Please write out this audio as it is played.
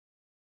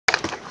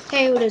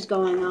Hey, what is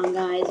going on,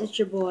 guys? It's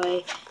your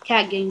boy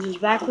Cat Games is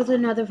back with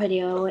another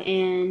video,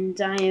 and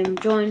I am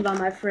joined by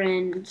my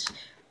friend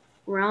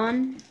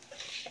Ron.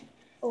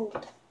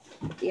 Old.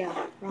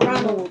 Yeah,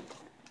 Ronald.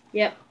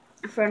 Yep,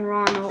 my friend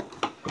Ronald.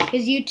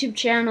 His YouTube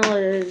channel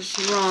is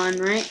Ron,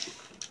 right?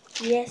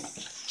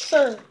 Yes,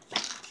 sir.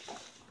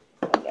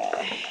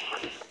 Okay.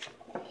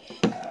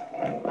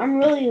 I'm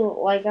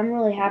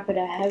really happy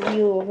to have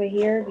you over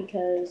here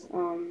because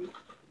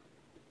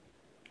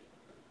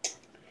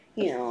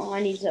you know,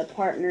 I need a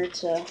partner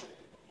to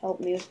help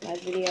me with my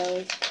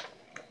videos.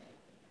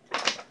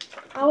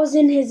 I was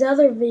in his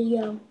other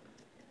video.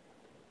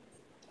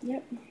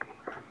 Yep.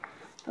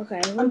 Okay,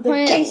 We're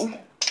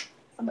playing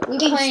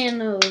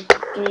a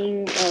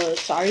game. Oh,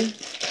 sorry.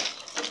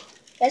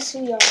 Yes,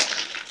 we are.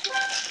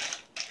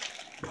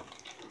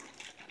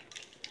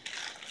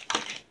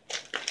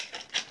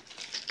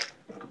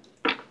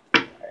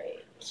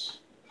 Alright.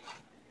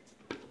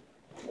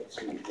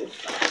 Let's move this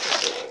box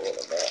a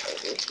little bit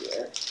over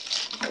here.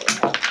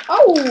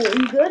 Oh,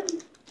 you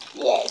good?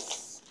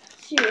 Yes.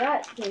 See,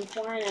 that came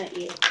flying at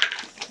you.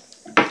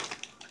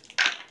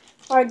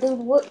 Alright, dude,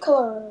 what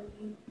color are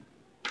you?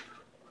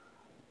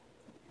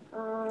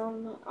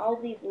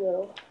 I'll be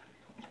blue.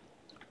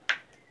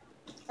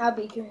 I'll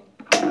be green.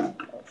 Oh,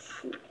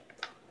 shoot.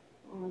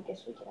 Oh, I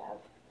guess we could have.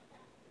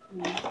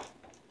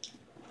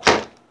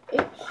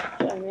 Oops,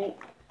 sorry.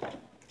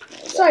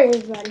 Sorry,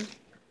 everybody.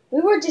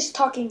 We were just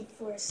talking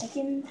for a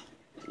second.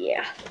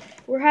 Yeah.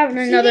 We're having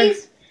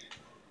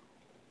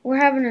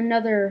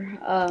another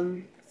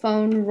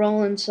phone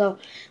rolling, so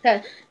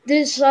that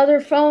this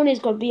other phone is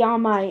gonna be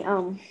on my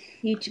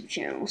YouTube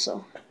channel,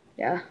 so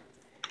yeah.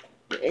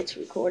 It's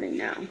recording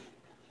now.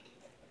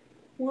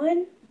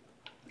 1,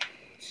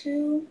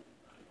 2,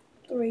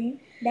 3.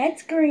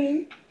 That's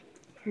green.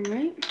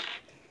 Alright.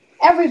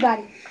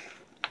 Everybody.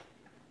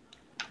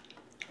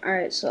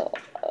 Alright, so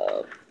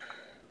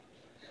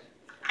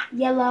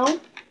Yellow.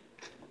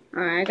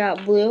 alright, I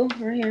got blue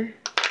right here.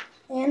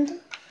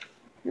 And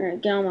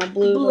Alright, get on my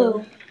blue.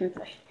 blue.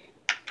 Okay.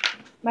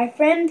 My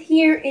friend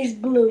here is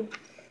blue.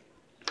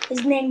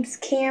 His name's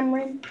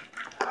Cameron.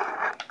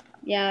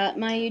 Yeah,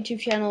 my YouTube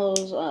channel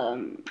is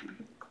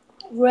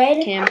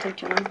Red.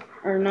 Cam321.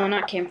 Or no,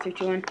 not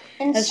Cam321.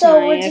 And That's so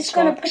my we're just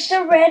going to Xbox. put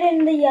the red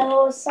and the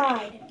yellow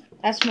aside.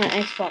 That's my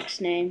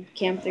Xbox name,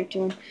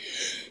 Cam321.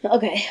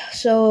 Okay,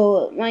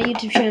 so my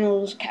YouTube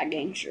channel is Cat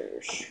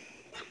Gangsters.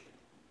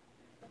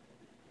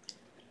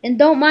 And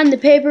don't mind the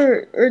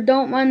paper, or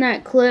don't mind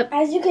that clip.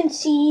 As you can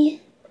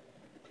see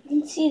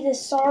the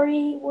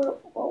sorry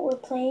what we're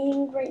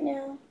playing right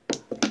now.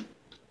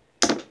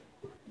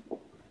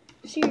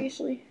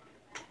 Seriously,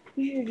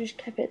 you should have just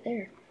kept it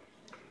there.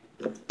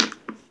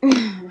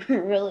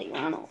 Really,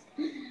 Ronald.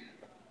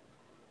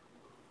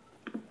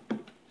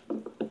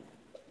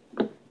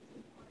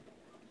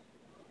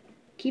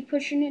 Keep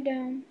pushing it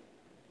down.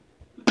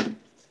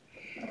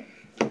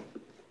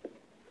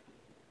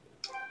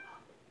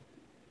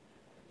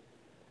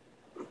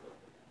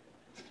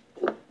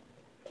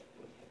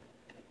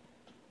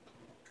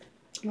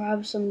 I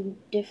have some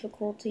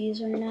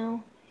difficulties right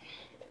now.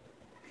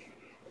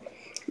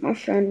 My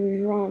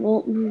friend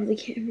Ronald, move the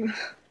camera.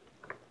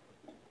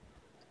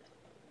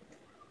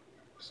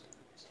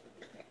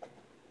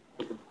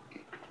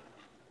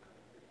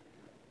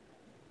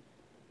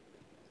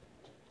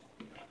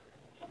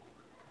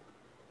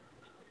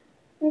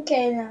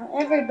 Okay, now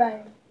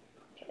everybody.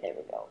 Okay, there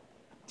we go.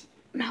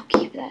 Now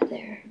keep that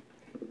there.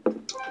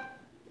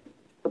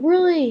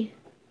 Really?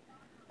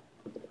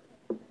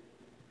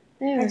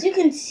 There. As you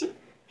can see,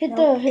 Hit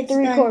the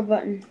record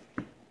button.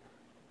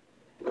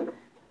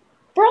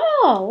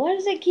 Bro, why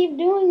does it keep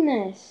doing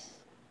this?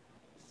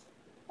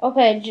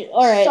 Okay,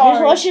 alright,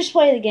 let's just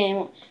play the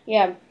game.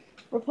 Yeah,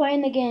 we're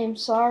playing the game,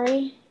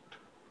 sorry.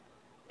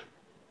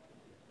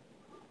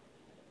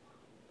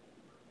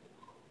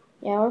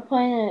 Yeah, we're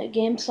playing a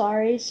game,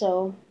 sorry,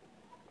 so,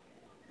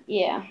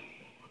 yeah.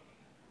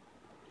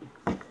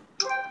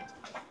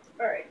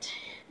 Alright.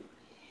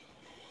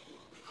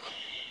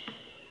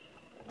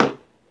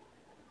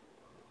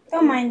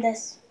 Don't mind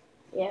this.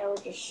 Yeah, we're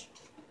just...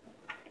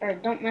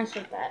 Alright, don't mess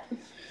with that.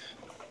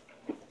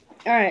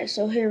 Alright,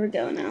 so here we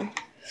go now.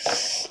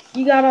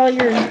 You got all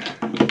your...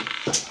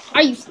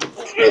 Are you...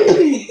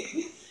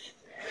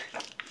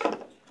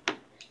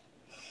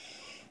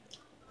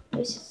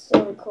 This is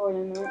still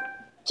recording, right?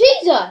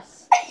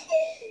 Jesus!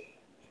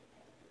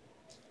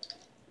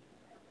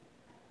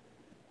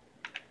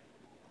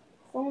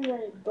 Phone's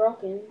already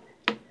broken.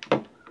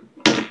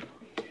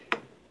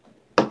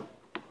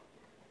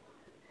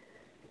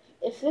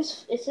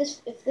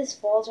 If this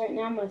falls right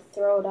now, I'm gonna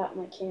throw it at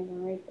my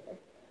camera right there.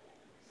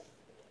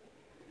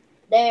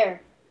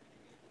 There.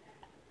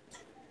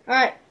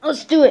 Alright,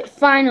 let's do it,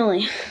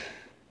 finally.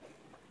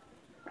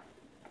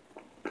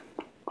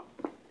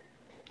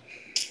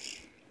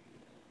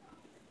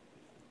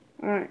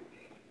 Alright.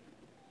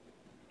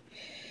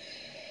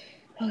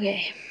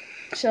 Okay.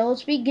 So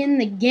let's begin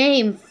the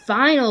game,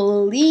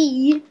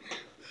 finally.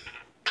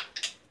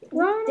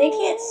 They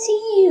can't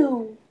see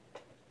you.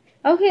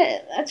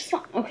 Okay, that's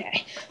fine.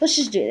 Okay, let's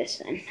just do this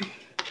then.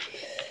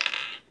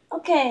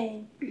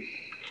 Okay.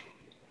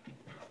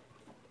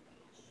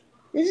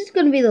 This is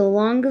going to be the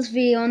longest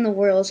video in the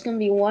world. It's going to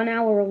be 1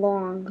 hour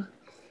long.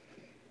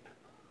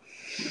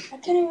 I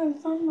can't even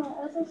find my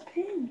other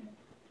pen.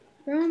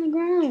 They're on the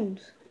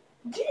ground.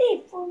 Get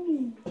it for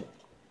me.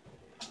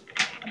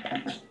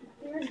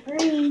 You're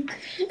green.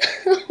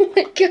 Oh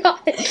my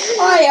god.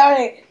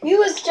 Alright. We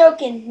was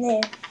joking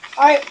there.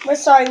 Alright, we're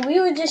sorry. We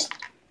were just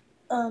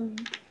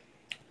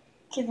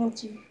kidding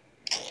too.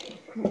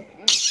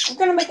 We're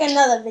gonna make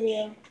another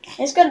video.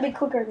 It's gonna be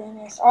quicker than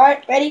this.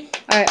 Alright, ready?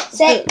 Alright.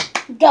 Set,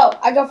 go.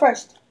 I go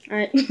first.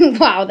 Alright.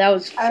 Wow, that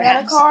was fast. I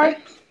got a card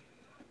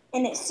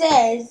and it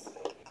says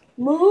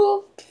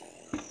move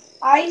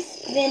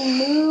ice, then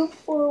move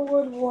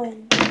forward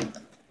 1.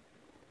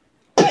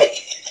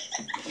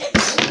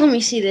 Let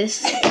me see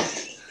this.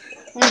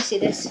 Let me see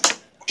this.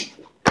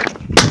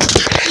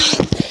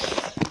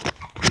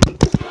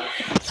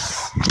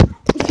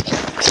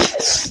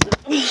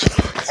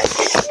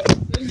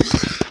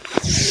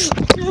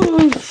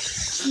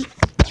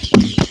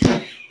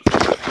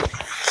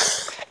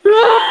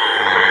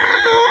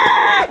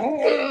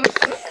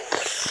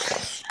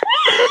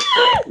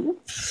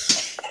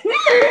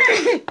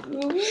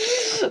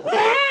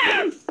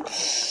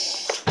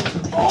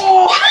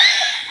 Oh!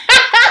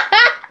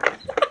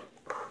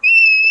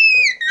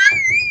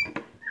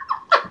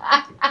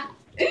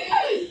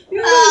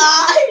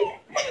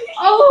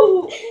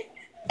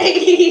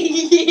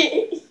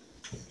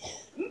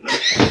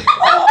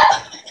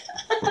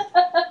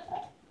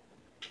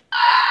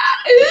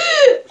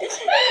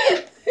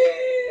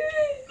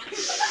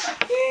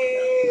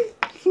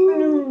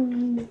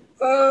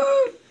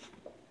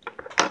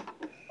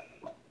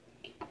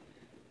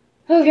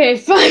 Okay,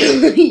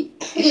 finally.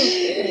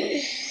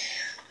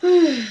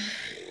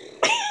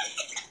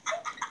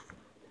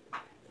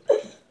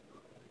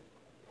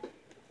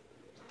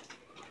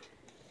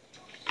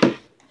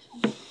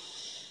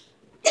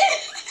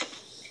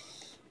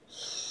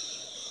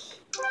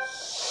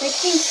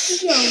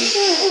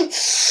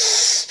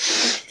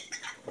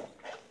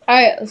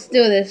 Alright, let's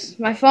do this.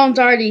 My phone's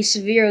already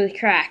severely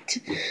cracked.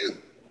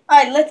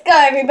 Alright, let's go,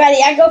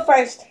 everybody. I go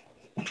first.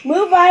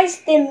 Move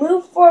ice, then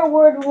move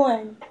forward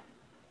 1.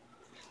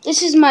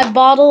 This is my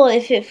bottle.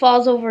 If it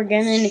falls over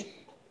again, then...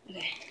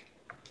 Okay.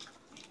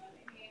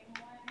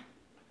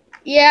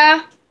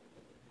 Yeah.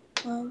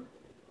 1,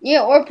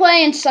 Yeah, we're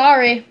playing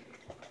Sorry.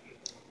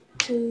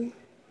 2,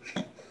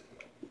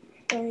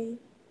 3,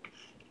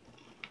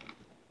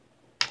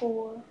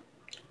 4.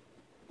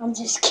 I'm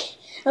just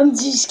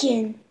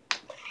kidding.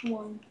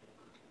 1.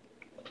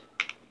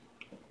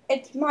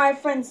 It's my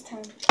friend's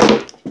turn.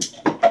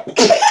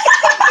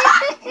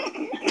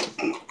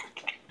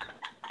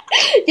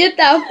 Get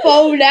that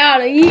phone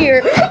out of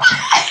here.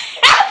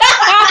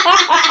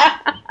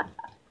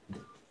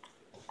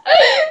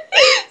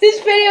 This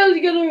video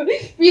is going to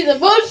be the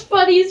most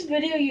funniest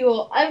video you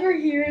will ever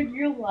hear in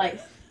your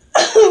life.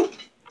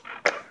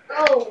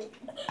 Oh.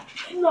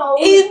 No.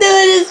 He's doing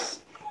this.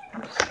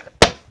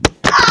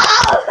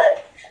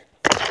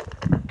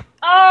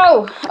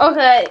 Oh,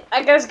 okay.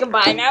 I guess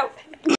goodbye now.